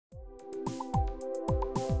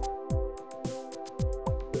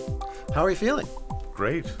How are you feeling?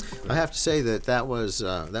 Great. I have to say that was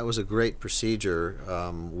a great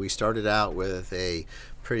procedure. We started out with a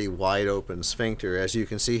pretty wide open sphincter. As you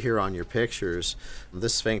can see here on your pictures,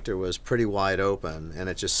 this sphincter was pretty wide open and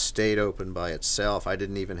it just stayed open by itself. I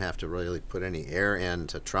didn't even have to really put any air in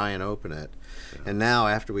to try and open it. Yeah. And now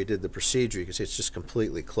after we did the procedure, you can see it's just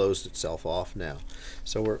completely closed itself off now.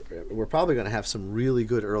 So we're probably going to have some really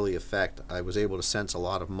good early effect. I was able to sense a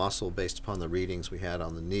lot of muscle based upon the readings we had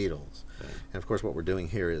on the needles. Okay. And of course what we're doing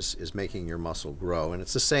here is making your muscle grow. And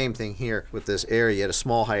it's the same thing here with this area. You had a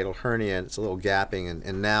small hiatal hernia and it's a little gapping,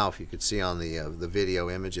 and now if you could see on the video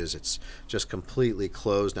images, it's just completely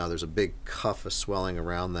closed now. There's a big cuff of swelling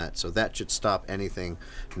around that, so that should stop anything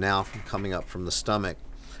now from coming up from the stomach.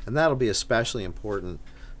 And that'll be especially important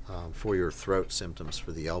for your throat symptoms,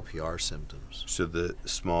 for the LPR symptoms. So the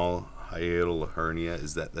small hiatal hernia,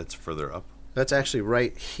 that's further up? That's actually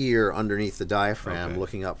right here underneath the diaphragm, okay,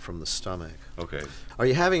 looking up from the stomach. Okay. Are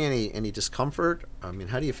you having any discomfort? I mean,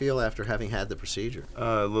 how do you feel after having had the procedure?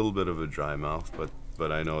 A little bit of a dry mouth,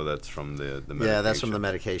 but I know that's from the medication. Yeah, that's from the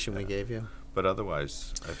medication we gave you. But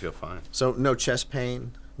otherwise, I feel fine. So no chest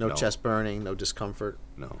pain, no chest burning, no discomfort?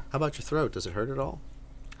 No. How about your throat? Does it hurt at all?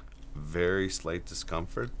 Very slight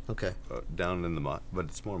discomfort. Okay. Down in the but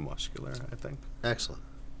it's more muscular, I think. Excellent.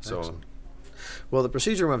 So. Excellent. Well, the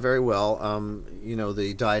procedure went very well. You know,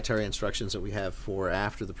 the dietary instructions that we have for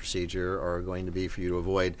after the procedure are going to be for you to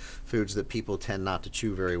avoid foods that people tend not to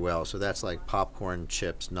chew very well. So that's like popcorn,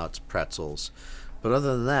 chips, nuts, pretzels. But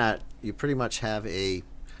other than that, you pretty much have a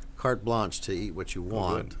carte blanche to eat what you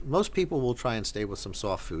want. Good. Most people will try and stay with some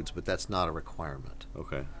soft foods, but that's not a requirement.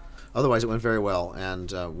 Okay. Otherwise, it went very well,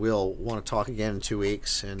 and we'll want to talk again in 2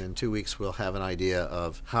 weeks, and in 2 weeks we'll have an idea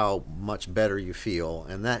of how much better you feel,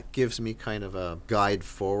 and that gives me kind of a guide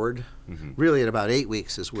forward. Mm-hmm. Really, at about 8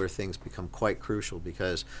 weeks is where things become quite crucial,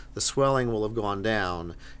 because the swelling will have gone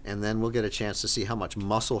down, and then we'll get a chance to see how much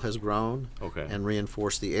muscle has grown, okay, and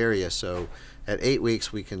reinforce the area. So at 8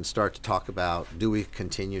 weeks we can start to talk about, do we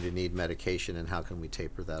continue to need medication, and how can we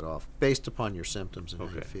taper that off based upon your symptoms and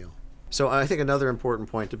how you feel. So I think another important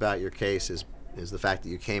point about your case is the fact that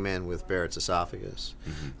you came in with Barrett's esophagus.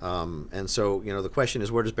 Mm-hmm. And so, you know, the question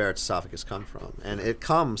is, where does Barrett's esophagus come from? And it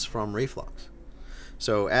comes from reflux.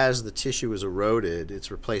 So as the tissue is eroded,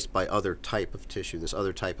 it's replaced by other type of tissue, this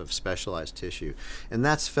other type of specialized tissue. And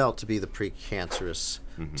that's felt to be the precancerous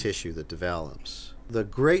tissue that develops. The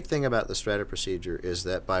great thing about the Stretta procedure is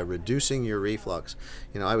that by reducing your reflux,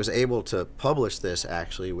 you know, I was able to publish this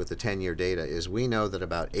actually with the 10-year data, is we know that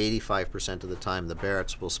about 85% of the time the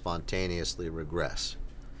Barrett's will spontaneously regress.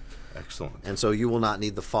 Excellent. And so you will not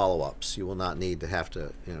need the follow-ups. You will not need to have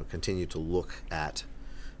to, you know, continue to look at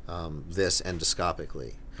this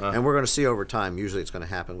endoscopically. And we're going to see over time, usually it's going to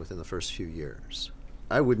happen within the first few years.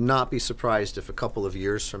 I would not be surprised if a couple of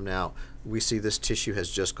years from now we see this tissue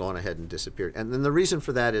has just gone ahead and disappeared. And then the reason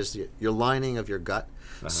for that is your lining of your gut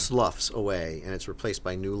sloughs away, and it's replaced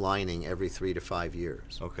by new lining every 3 to 5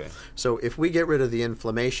 years. Okay. So if we get rid of the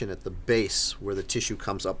inflammation at the base where the tissue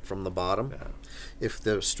comes up from the bottom, if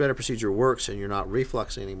the Stretta procedure works and you're not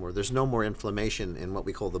refluxing anymore, there's no more inflammation in what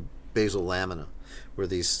we call the basal lamina, where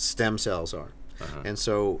these stem cells are. And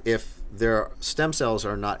so if their stem cells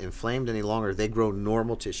are not inflamed any longer, they grow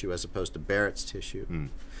normal tissue as opposed to Barrett's tissue.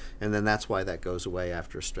 And then that's why that goes away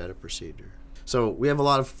after a Stretta procedure. So we have a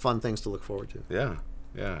lot of fun things to look forward to. Yeah,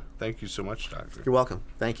 yeah. Thank you so much, Doctor. You're welcome.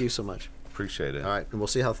 Thank you so much. Appreciate it. All right, and we'll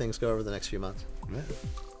see how things go over the next few months. Yeah.